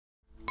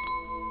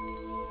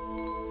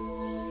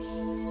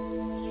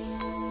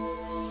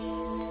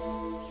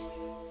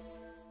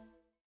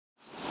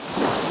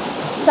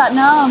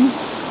Satnam.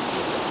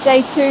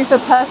 Day 2 for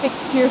perfect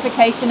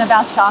purification of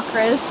our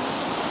chakras.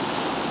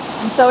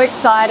 I'm so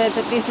excited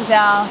that this is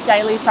our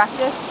daily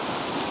practice.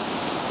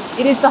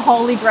 It is the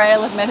holy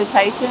grail of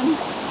meditation.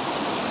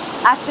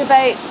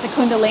 Activate the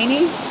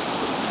Kundalini.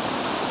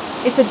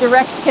 It's a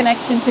direct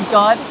connection to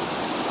God.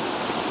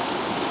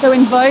 So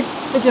invoke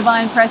the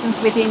divine presence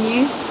within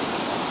you.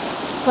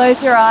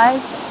 Close your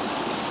eyes.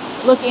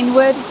 Look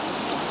inward.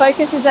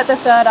 Focus is at the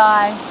third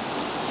eye.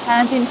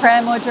 Hands in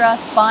prayer mudra,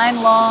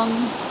 spine long.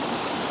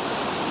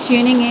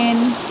 Tuning in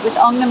with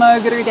Om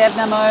Namo Guru Dev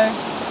Namo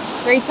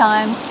 3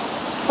 times,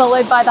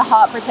 followed by the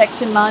heart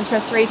protection mantra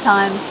 3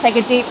 times. Take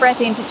a deep breath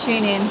in to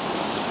tune in.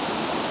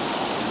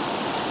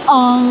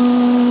 Om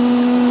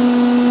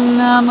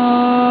Namo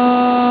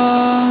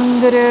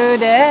Guru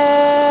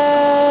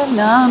Dev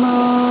Namo.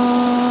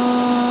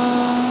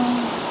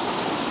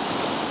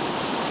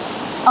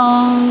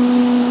 Om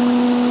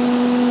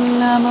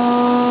Namo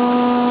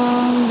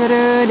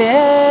Guru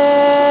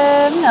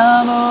Dev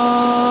Namo.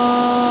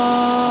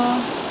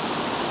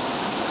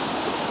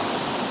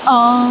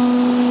 Om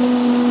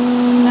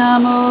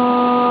Namo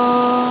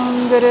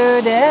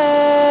Guru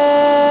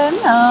Dev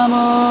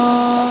Namo.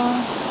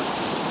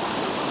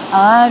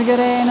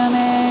 Adgare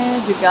Name,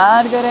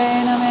 Jugadgare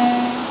Name,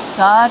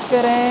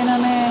 Satgare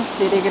Name,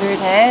 Siddhi Guru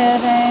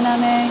Dev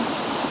Name.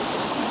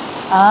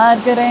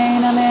 Adgare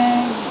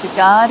Name,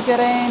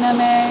 Jugadgare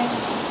Name,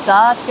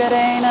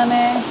 Satgare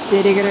Name,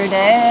 Siddhi Guru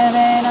Dev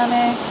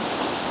Name.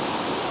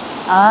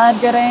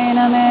 Adgare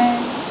Name,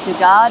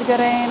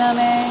 Jugadgare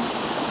Name,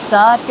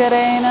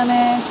 Satgare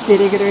Name,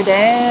 Siddhi Guru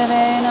Dev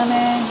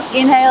Name.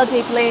 Inhale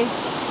deeply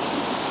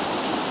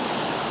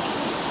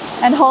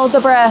and hold the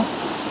breath.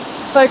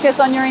 Focus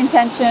on your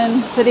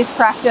intention for this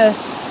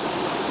practice.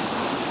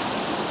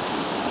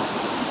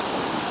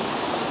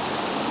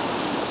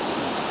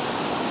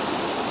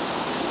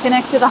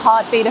 Connect to the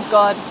heartbeat of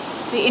God,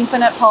 the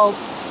infinite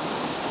pulse,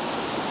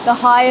 the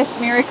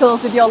highest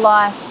miracles of your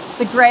life,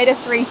 the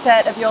greatest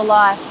reset of your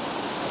life.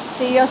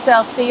 See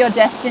yourself, see your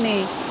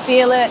destiny,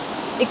 feel it,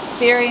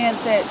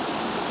 experience it.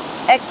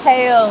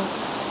 Exhale.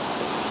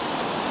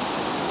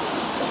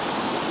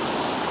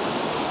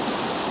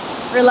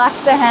 Relax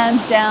the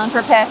hands down,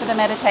 prepare for the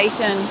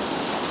meditation.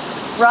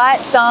 Right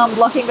thumb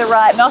blocking the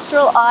right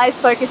nostril, eyes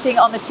focusing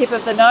on the tip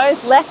of the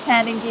nose, left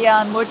hand in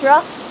Gyan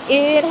Mudra.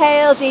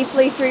 Inhale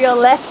deeply through your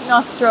left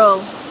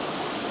nostril.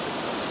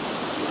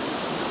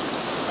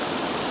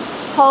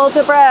 Hold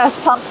the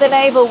breath, pump the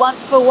navel,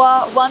 once for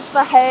Wa, once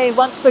for Hey,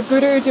 once for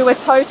Guru. Do a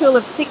total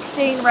of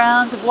 16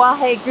 rounds of Wa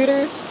Hey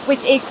Guru,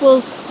 which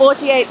equals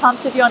 48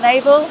 pumps of your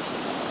navel.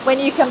 When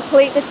you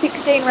complete the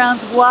 16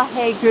 rounds of Wa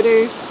Hey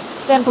Guru,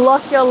 then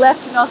block your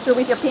left nostril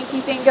with your pinky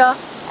finger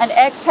and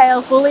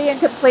exhale fully and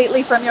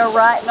completely from your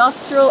right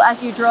nostril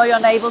as you draw your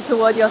navel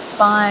toward your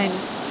spine.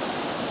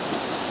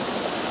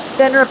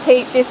 Then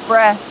repeat this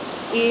breath.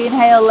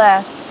 Inhale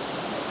left.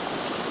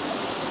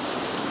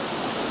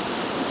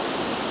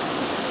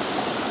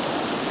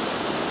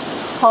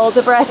 Hold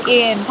the breath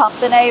in, pump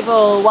the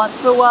navel, once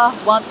for Wa,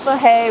 once for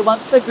Hey,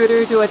 once for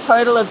Guru. Do a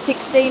total of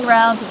 16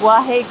 rounds of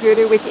Wa Hey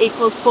Guru, which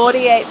equals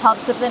 48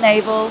 pumps of the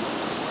navel.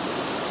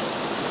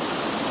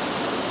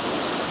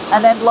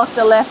 And then block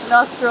the left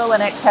nostril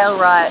and exhale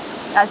right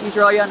as you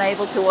draw your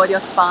navel toward your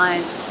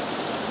spine.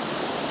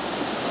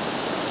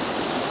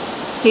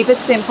 Keep it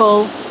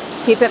simple,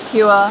 keep it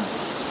pure,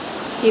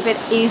 keep it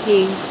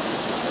easy.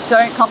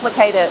 Don't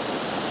complicate it.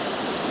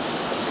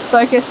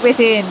 Focus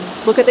within.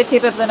 Look at the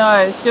tip of the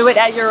nose. Do it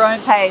at your own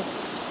pace.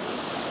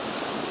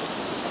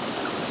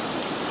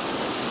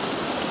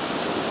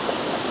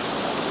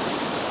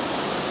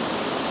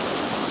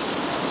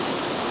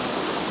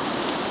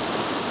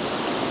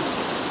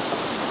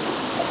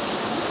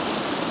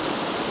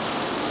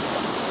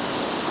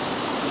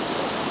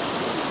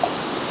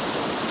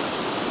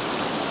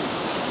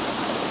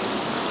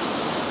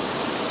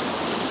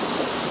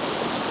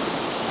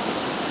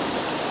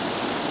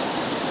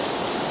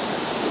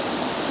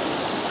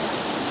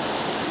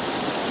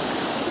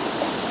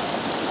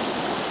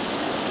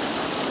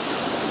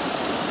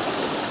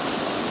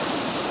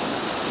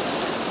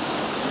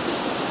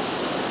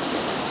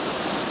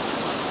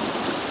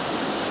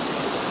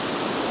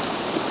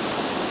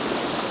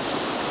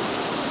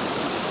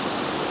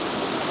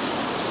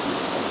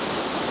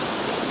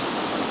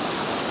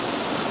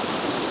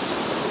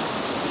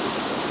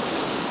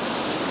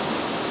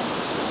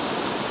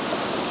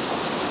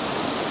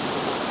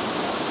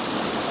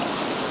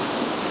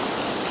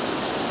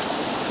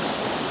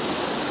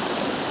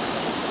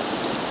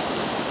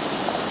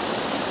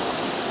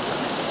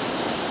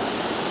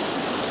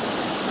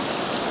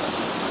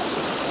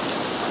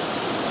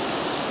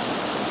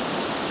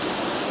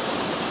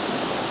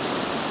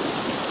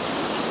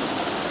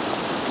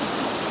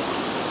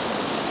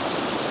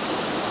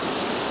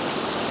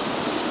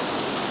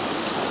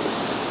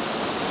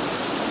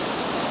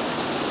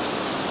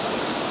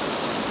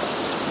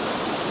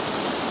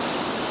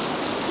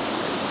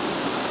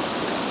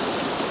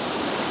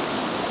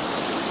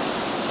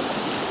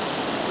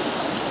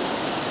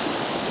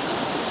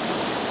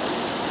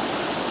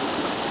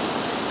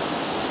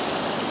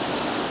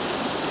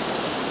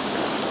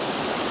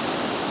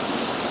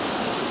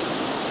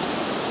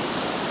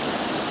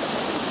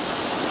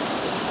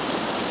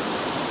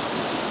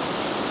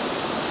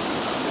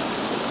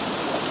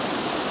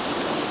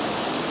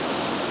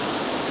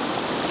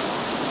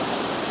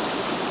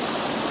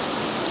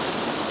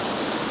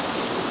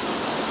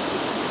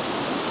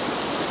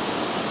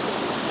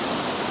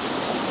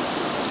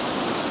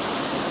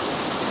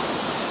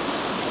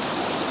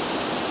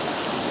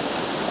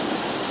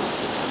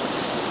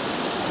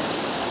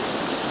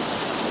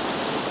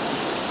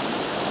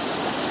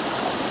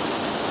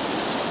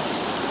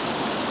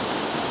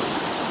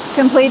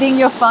 Completing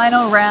your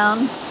final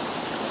round,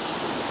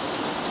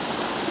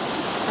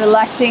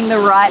 relaxing the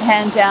right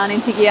hand down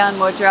into Gyan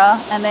Mudra,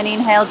 and then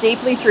inhale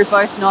deeply through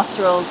both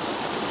nostrils.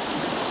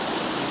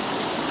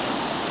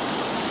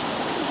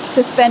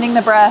 Suspending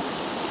the breath,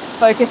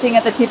 focusing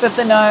at the tip of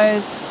the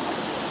nose.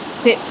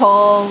 Sit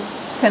tall,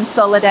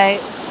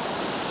 consolidate.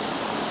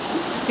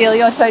 Feel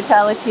your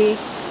totality.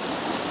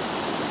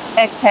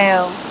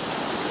 Exhale.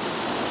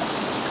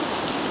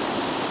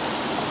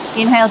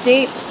 Inhale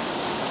deep.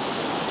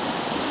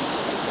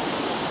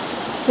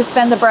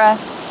 Suspend the breath.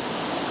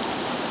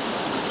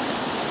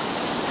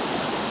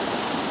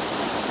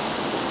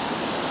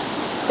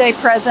 Stay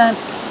present.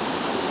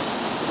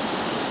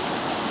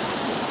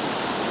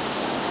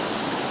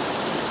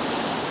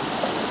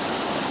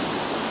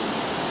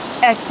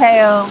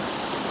 Exhale.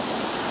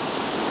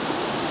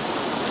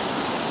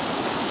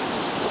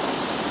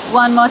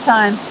 One more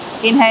time.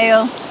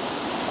 Inhale.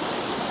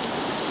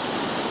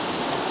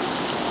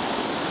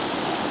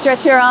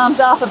 Stretch your arms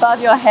up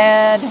above your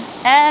head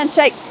and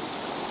shake.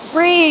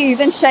 Breathe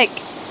and shake.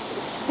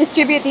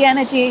 Distribute the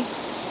energy.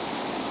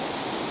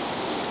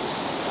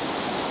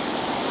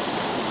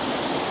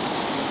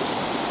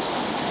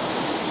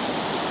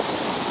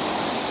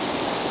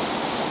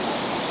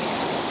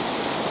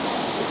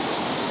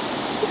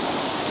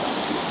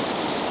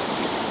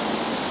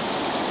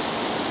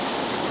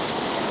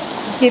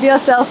 Give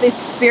yourself this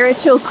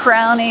spiritual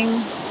crowning.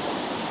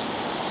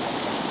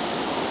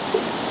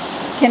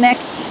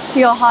 Connect to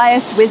your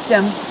highest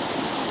wisdom.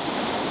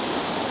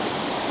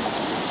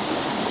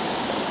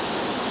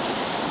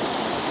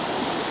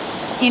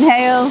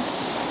 Inhale.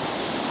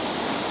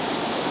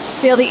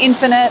 Feel the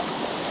infinite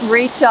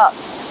reach up.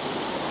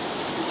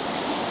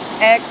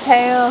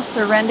 Exhale,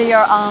 surrender your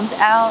arms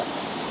out,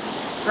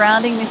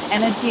 grounding this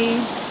energy.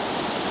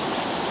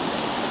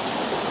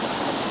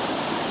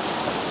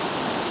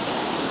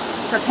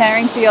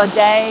 Preparing for your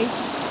day.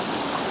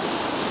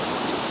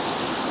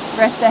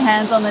 Rest the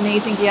hands on the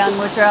knees in Gyan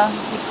Mudra.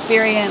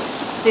 Experience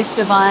this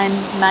divine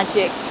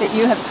magic that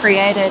you have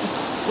created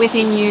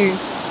within you.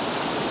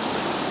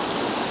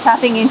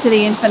 Tapping into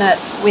the infinite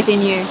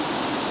within you.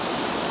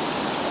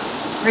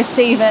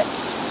 Receive it.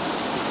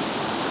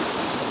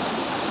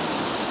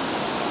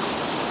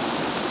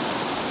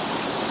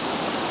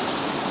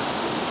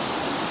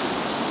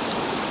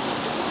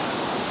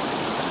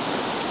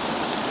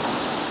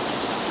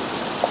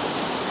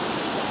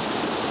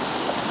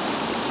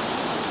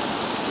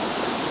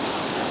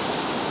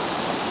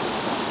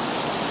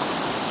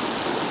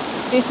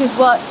 This is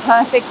what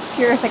perfect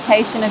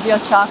purification of your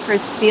chakras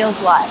feels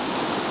like.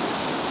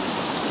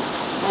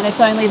 And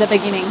it's only the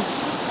beginning.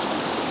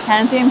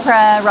 Hands in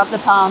prayer, rub the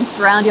palms,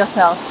 ground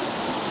yourself.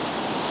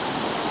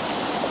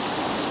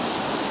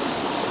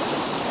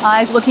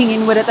 Eyes looking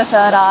inward at the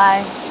third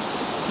eye.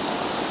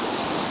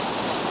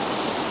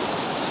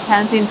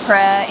 Hands in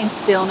prayer, in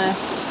stillness.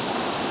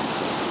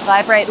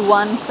 Vibrate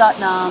one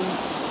Satnam.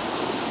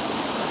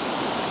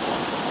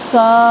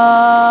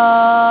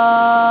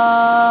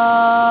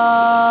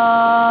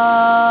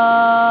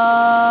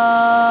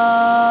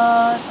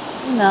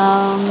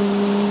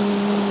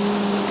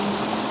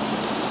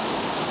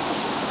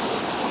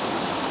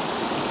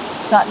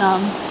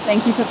 Satnam.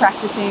 Thank you for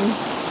practicing.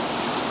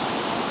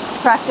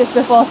 Practice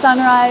before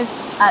sunrise,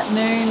 at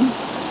noon,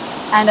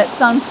 and at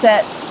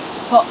sunset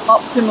for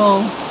optimal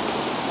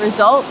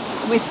results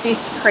with this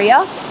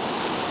Kriya.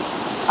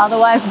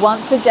 Otherwise,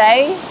 once a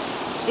day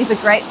is a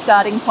great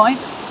starting point.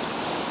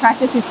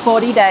 Practice is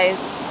 40 days.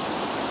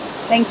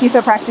 Thank you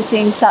for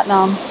practicing.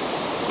 Satnam.